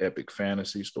big epic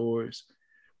fantasy stories,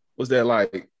 was that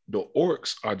like the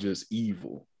orcs are just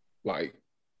evil, like.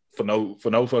 For no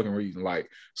fucking reason.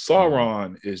 Like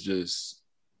Sauron is just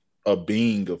a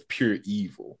being of pure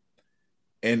evil.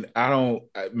 And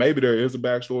maybe there is a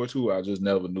backstory too. I just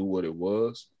never knew what it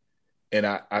was. And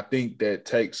I think that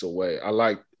takes away. I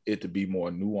like it to be more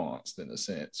nuanced in a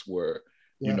sense where,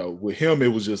 with him, it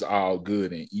was just all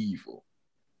good and evil,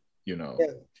 Yeah.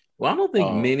 Well, I don't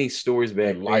think many stories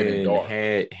back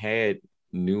then had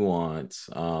nuance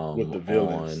with the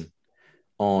villains.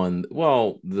 On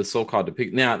the so-called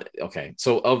depict now. Okay,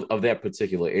 so of that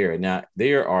particular era. Now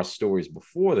there are stories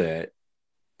before that,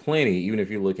 plenty. Even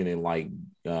if you're looking at like,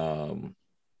 you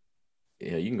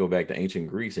can go back to ancient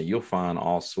Greece and you'll find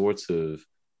all sorts of.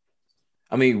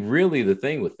 I mean, really, the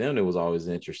thing with them that was always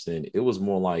interesting, it was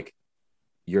more like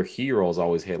your heroes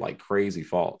always had like crazy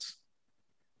faults.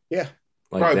 Yeah.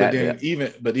 Like right,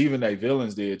 that. but even they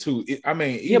villains did too. I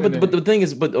mean, Yeah, but the thing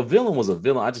is, but a villain was a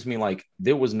villain. I just mean like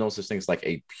there was no such thing as like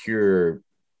a pure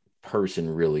person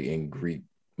really in Greek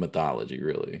mythology,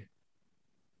 really.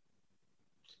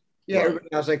 Yeah, Right. everybody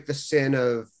has like the sin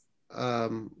of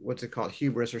what's it called?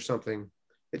 Hubris or something.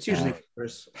 It's usually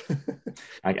hubris.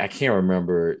 I can't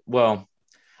remember. Well,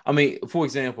 I mean, for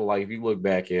example, like if you look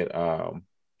back at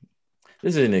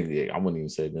this isn't I wouldn't even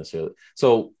say necessarily.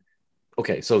 So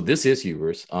okay, so this is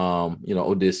hubris.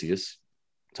 Odysseus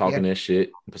talking that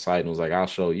shit. Poseidon was like, I'll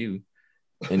show you.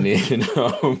 And then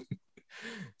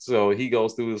so he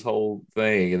goes through this whole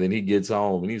thing and then he gets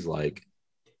home and he's like,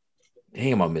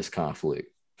 damn, I miss conflict.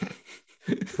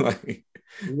 Like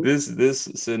this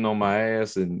sitting on my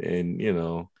ass and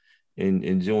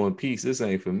enjoying peace. This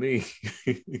ain't for me.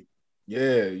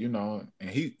 Yeah, and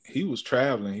he was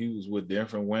traveling. He was with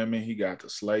different women. He got to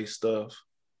slay stuff.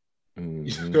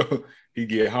 Mm-hmm. He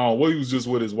get home. Well, he was just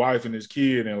with his wife and his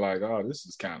kid, and like, oh, this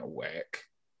is kind of whack.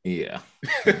 Yeah.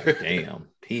 Damn.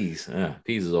 Peace.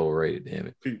 Peace is overrated, damn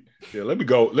it. Yeah, let me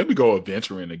go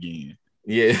adventuring again.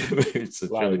 Yeah.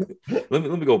 Let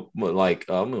me go like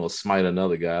I'm gonna smite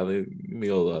another guy. Let me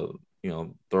go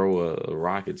throw a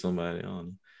rock at somebody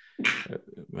on.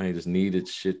 Man, just needed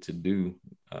shit to do.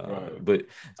 Right. But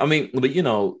I mean,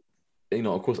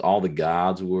 of course all the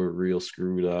gods were real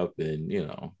screwed up and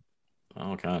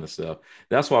all kind of stuff.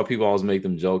 That's why people always make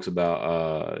them jokes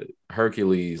about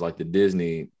Hercules, like the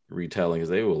Disney retellings.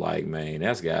 They were like, man,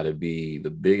 that's got to be the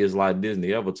biggest lie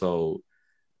Disney ever told.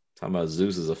 Talking about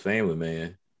Zeus is a family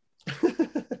man.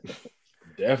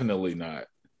 Definitely not.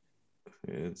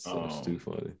 It's too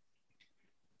funny.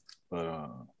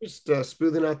 Just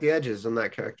smoothing out the edges on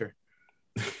that character.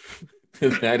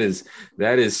 that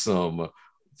is some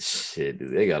shit.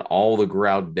 They got all the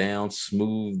grout down,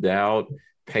 smoothed out,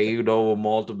 paved over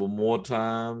multiple more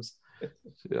times,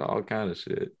 all kind of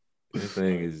shit. That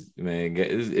thing is, man, it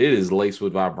is laced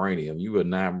with vibranium. You are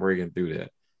not breaking through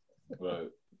that. Right.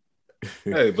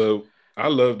 Hey, but I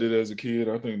loved it as a kid.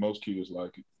 I think most kids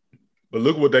like it. But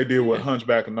look what they did with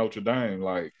Hunchback of Notre Dame.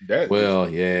 Like that. Well,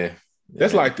 yeah.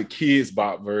 That's like the kids'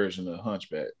 bop version of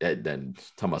Hunchback. That talking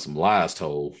about some lies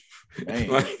told.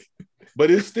 But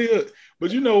it's still,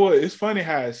 but you know what? It's funny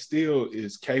how it still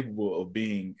is capable of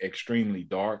being extremely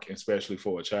dark, especially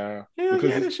for a child.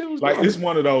 Because it's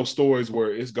one of those stories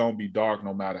where it's gonna be dark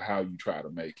no matter how you try to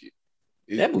make it.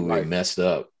 That movie messed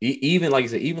up. Even like you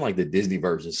said, even like the Disney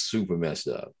version is super messed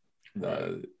up.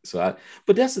 Right.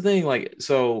 But that's the thing. Like,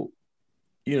 so,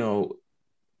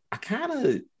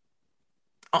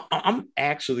 I'm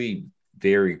actually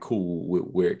very cool with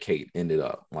where Kate ended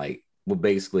up, like with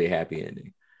basically a happy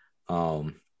ending.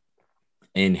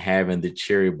 And having the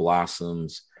cherry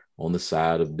blossoms on the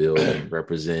side of building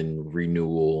representing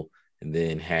renewal, and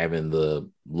then having the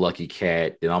lucky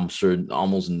cat that I'm sure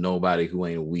almost nobody who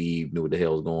ain't a weeb knew what the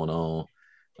hell's going on.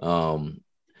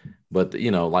 But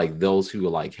like those who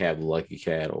like have the lucky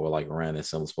cat or like around that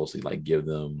someone's supposed to like give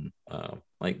them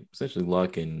like essentially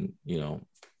luck and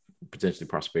potentially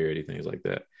prosperity, things like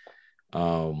that.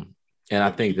 And I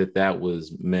think that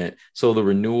was meant. So the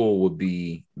renewal would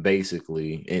be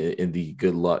basically, in the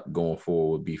good luck going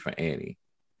forward would be for Annie,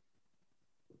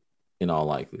 in all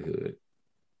likelihood.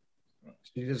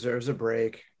 She deserves a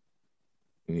break.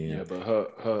 Yeah, but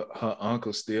her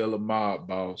uncle's still a mob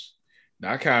boss.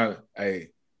 Now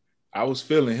I was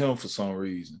feeling him for some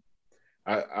reason.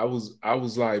 I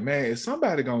was like, man, is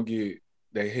somebody gonna get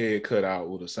their head cut out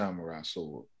with a samurai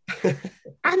sword?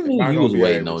 I knew you was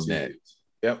waiting on that.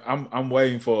 Yep, I'm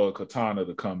waiting for a katana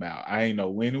to come out. I ain't know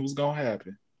when it was gonna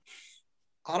happen.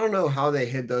 I don't know how they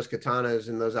hid those katanas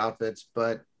in those outfits,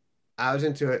 but I was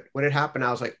into it. When it happened,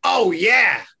 I was like, oh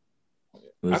yeah.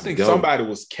 I think somebody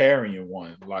was carrying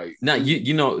one. Like now,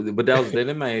 but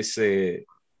that man said,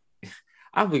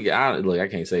 I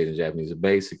can't say it in Japanese, but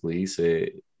basically he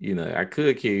said, I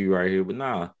could kill you right here, but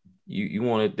nah, you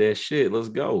wanted that shit. Let's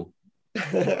go.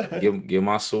 Give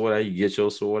my sword out. You get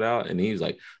your sword out, and he's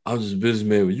like, "I'm just a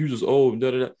businessman, but you just old."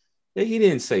 Da, da, da. He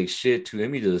didn't say shit to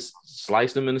him. He just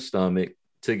sliced him in the stomach,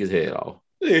 took his head off.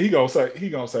 Yeah, he gonna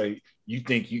say, "You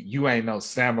think you ain't no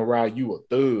samurai? You a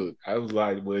thug?" I was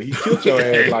like, "Well, he killed your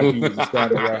ass like you was a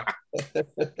samurai."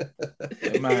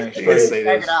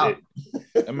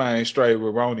 That man straight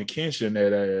with Ronnie Kenshin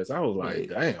that ass. I was like,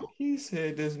 "Damn." He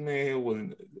said this man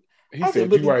was. He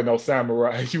said, "You ain't no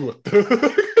samurai. You a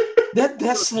thug."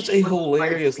 That's such a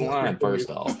hilarious line. First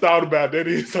off, I thought about that.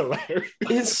 It's hilarious.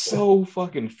 It's so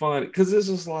fucking funny because it's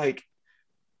just like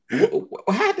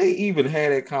How they even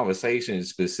had that conversation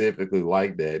specifically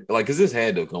like that? Like, because this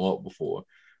had to come up before,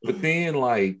 but then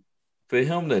like for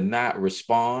him to not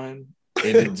respond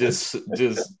and it just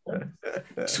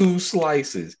two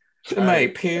slices. The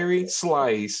man parry,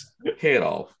 slice, head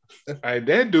off. Hey,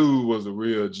 that dude was a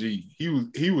real G.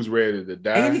 He was ready to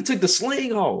die. And he took the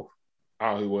sling off.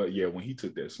 Oh, he was, yeah. When he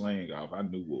took that sling off, I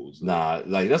knew what was up. Nah,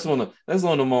 like that's one of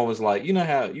the moments. Like, you know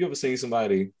how you ever seen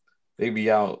somebody, they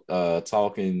be out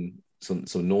talking some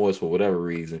noise for whatever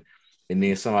reason, and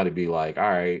then somebody be like, "All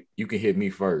right, you can hit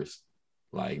me first."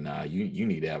 Like, nah, you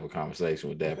need to have a conversation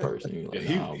with that person. You're like,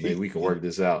 nah, man, we can work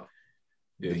this out.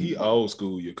 Yeah, he old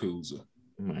school Yakuza.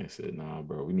 I said, nah,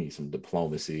 bro, we need some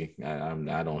diplomacy. I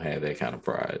don't have that kind of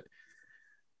pride.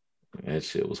 That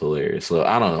shit was hilarious. So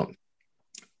I don't know.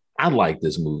 I like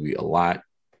this movie a lot.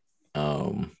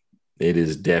 It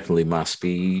is definitely my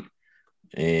speed.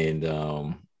 And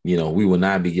we will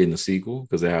not be getting a sequel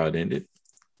because of how it ended.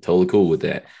 Totally cool with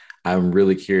that. I'm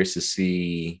really curious to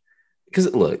see,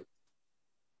 because look,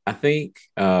 I think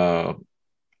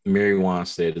Mary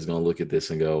Wanstead is going to look at this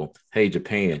and go, hey,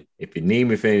 Japan, if you need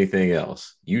me for anything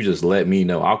else, you just let me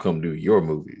know. I'll come do your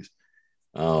movies.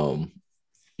 That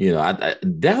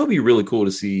would be really cool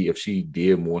to see if she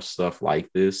did more stuff like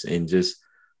this and just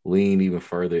lean even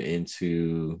further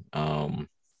into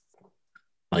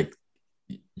like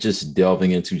just delving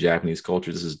into Japanese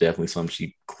culture. This is definitely something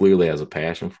she clearly has a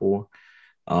passion for.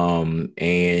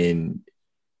 And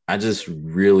I just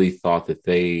really thought that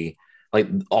they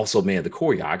also, man, the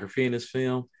choreography in this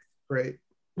film, great,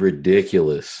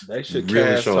 ridiculous. They should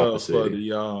really cast her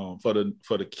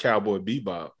for the Cowboy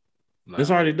Bebop.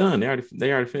 It's already done. They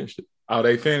already finished it. Oh,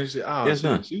 they finished it. Oh, it's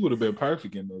done. She would have been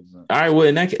perfect in those. All right. Well,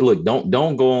 in that case, look, don't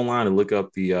go online and look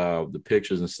up the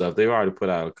pictures and stuff. They've already put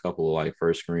out a couple of like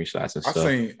first screenshots and stuff.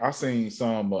 I seen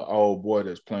some old boy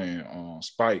that's playing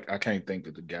Spike. I can't think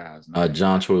of the guy's name.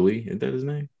 John Choi Lee. Is that his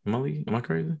name? Am I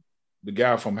crazy? The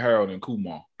guy from Harold and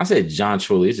Kumar. I said John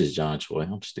Choi Lee. It's just John Choi.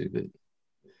 I'm stupid.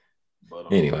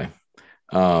 But, anyway,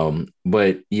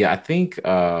 but yeah, I think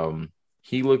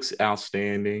he looks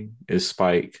outstanding as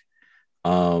Spike.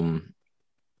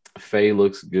 Faye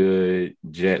looks good.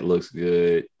 Jet looks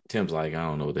good. Tim's like, I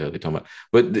don't know what the hell they're talking about.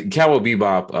 But the Cowboy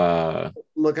Bebop,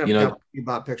 looking at Cowboy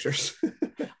Bebop pictures.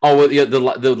 Oh, well, yeah, the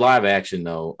live action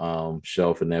though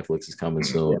show for Netflix is coming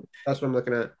soon. Yeah, that's what I'm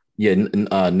looking at. Yeah,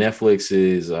 Netflix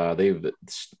is they've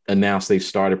announced they've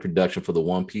started production for the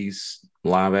One Piece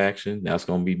live action. That's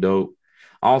gonna be dope.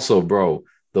 Also, bro,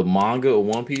 the manga of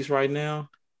One Piece right now,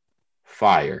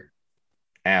 fire,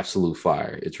 absolute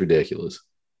fire. It's ridiculous.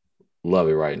 Love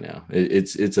it right now.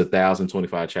 It's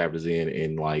 1,025 chapters in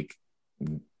and like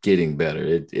getting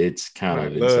better. It's kind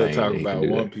of insane. Talking about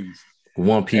One Piece.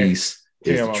 One Piece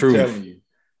is Tim, the truth.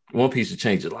 One Piece will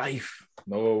change your life.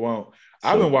 No, it won't.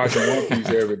 I've been watching One Piece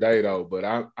every day though, but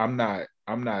I'm not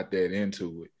that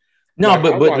into it. No,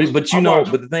 like, but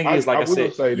the thing is, like I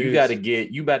said, you got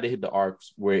to hit the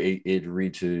arcs where it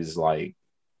reaches like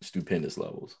stupendous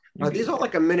levels. Are these all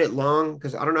like a minute long?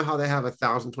 Because I don't know how they have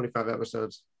 1,025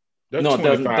 episodes. That's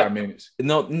 25 minutes.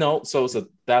 No. So it's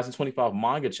 1,025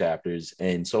 manga chapters,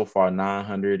 and so far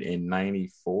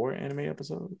 994 anime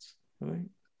episodes.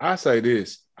 I say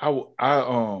this: I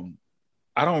don't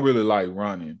really like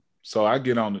running, so I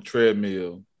get on the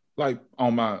treadmill, like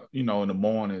on my, in the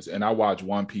mornings, and I watch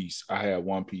One Piece. I have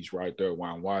One Piece right there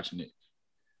while I'm watching it,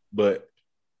 but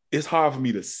it's hard for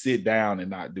me to sit down and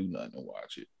not do nothing to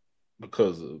watch it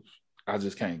because I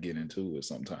just can't get into it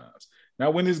sometimes.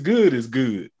 Now, when it's good, it's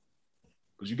good.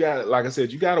 Because you got, like I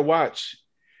said, you got to watch,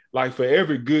 like for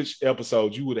every good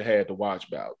episode, you would have had to watch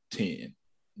about 10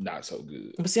 not so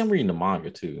good. But see, I'm reading the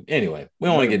manga too. Anyway, we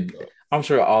don't want to get, I'm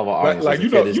sure all of our audience.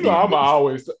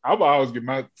 I'm always get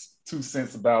my 2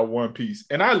 cents about One Piece.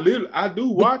 And I do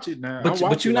watch it now.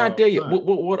 But you're not there yet.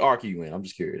 What arc are you in? I'm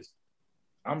just curious.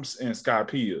 I'm in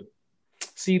Skypiea.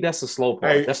 See, that's the slow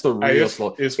part. That's the real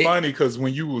slow. It's funny because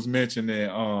when you was mentioning,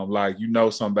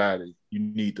 somebody, you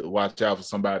need to watch out for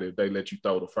somebody if they let you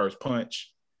throw the first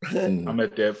punch. I'm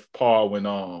at that part when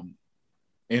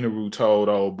Inaru told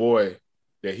old boy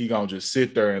that he gonna just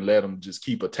sit there and let him just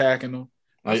keep attacking him.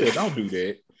 I said, don't do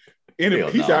that.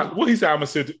 He said, I'm gonna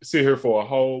sit here for a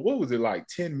whole, what was it, like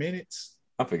 10 minutes?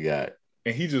 I forgot.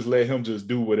 And he just let him just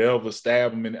do whatever,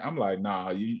 stab him. And I'm like, nah,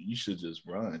 you should just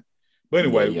run. But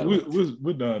anyway,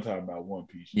 we're done talking about One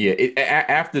Piece. Yeah,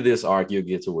 after this arc, you'll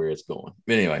get to where it's going.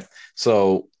 But anyway,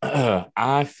 so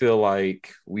I feel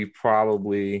like we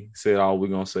probably said all we're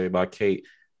going to say about Kate.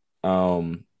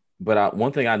 But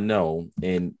one thing I know,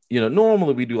 and,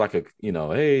 normally we do like a,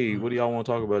 hey, what do y'all want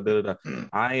to talk about?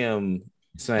 I am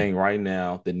saying right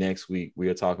now that next week we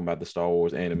are talking about the Star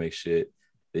Wars anime shit.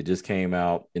 They just came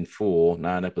out in full,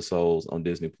 9 episodes on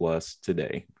Disney Plus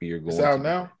today. We are going. It's out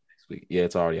now. Next week. Yeah,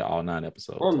 it's already all 9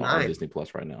 episodes on Disney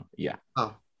Plus right now. Yeah.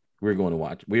 Oh. We're going to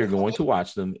watch. We are going to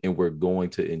watch them, and we're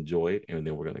going to enjoy it, and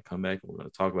then we're going to come back and we're going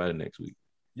to talk about it next week.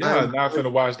 Yeah, not going to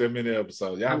watch that many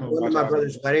episodes. I'm going to my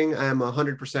brother's wedding. I am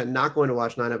 100% not going to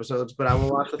watch 9 episodes, but I will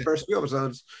watch the first few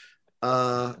episodes.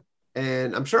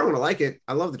 And I'm sure I'm going to like it.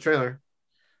 I love the trailer.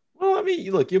 Well, I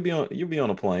mean, look, you'll be on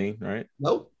a plane, right?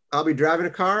 Nope. I'll be driving a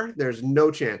car. There's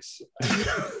no chance.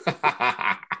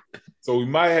 So we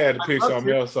might have to pick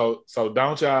something else. So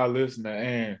don't y'all listen to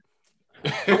Aaron.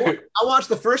 I'll watch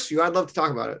the first few. I'd love to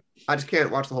talk about it. I just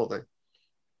can't watch the whole thing.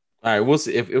 All right, we'll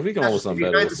see if we can hold something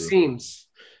better.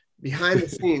 Behind the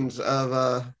scenes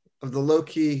of the low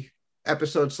key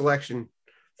episode selection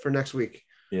for next week.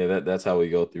 Yeah, that's how we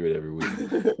go through it every week.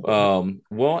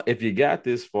 Well, if you got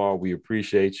this far, we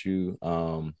appreciate you.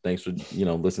 Thanks for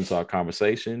listening to our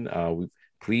conversation.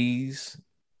 Please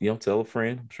tell a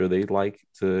friend. I'm sure they'd like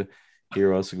to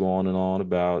hear us go on and on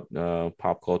about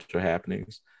pop culture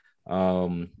happenings.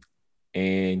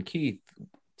 And Keith,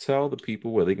 tell the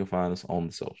people where they can find us on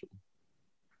the social.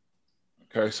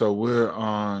 Okay, so we're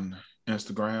on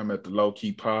Instagram at the Low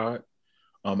Key Pod.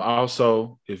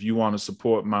 Also, if you want to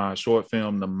support my short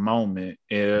film, The Moment,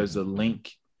 there's a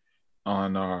link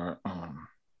on our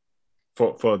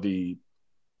for the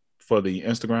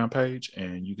Instagram page,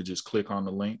 and you can just click on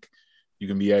the link. You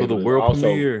can be able for the world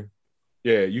premiere.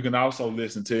 Yeah, you can also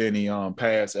listen to any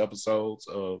past episodes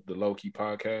of the Low Key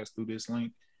Podcast through this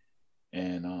link,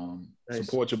 and nice.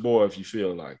 Support your boy if you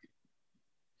feel like it.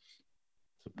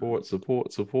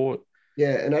 Support.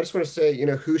 Yeah, and I just want to say,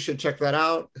 who should check that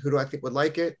out? Who do I think would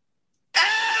like it?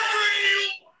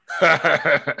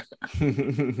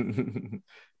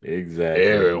 Exactly.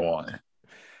 Everyone.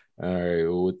 All right.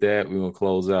 Well, with that, we're gonna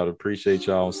close out. Appreciate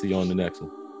y'all. See you on the next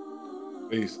one.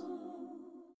 Peace.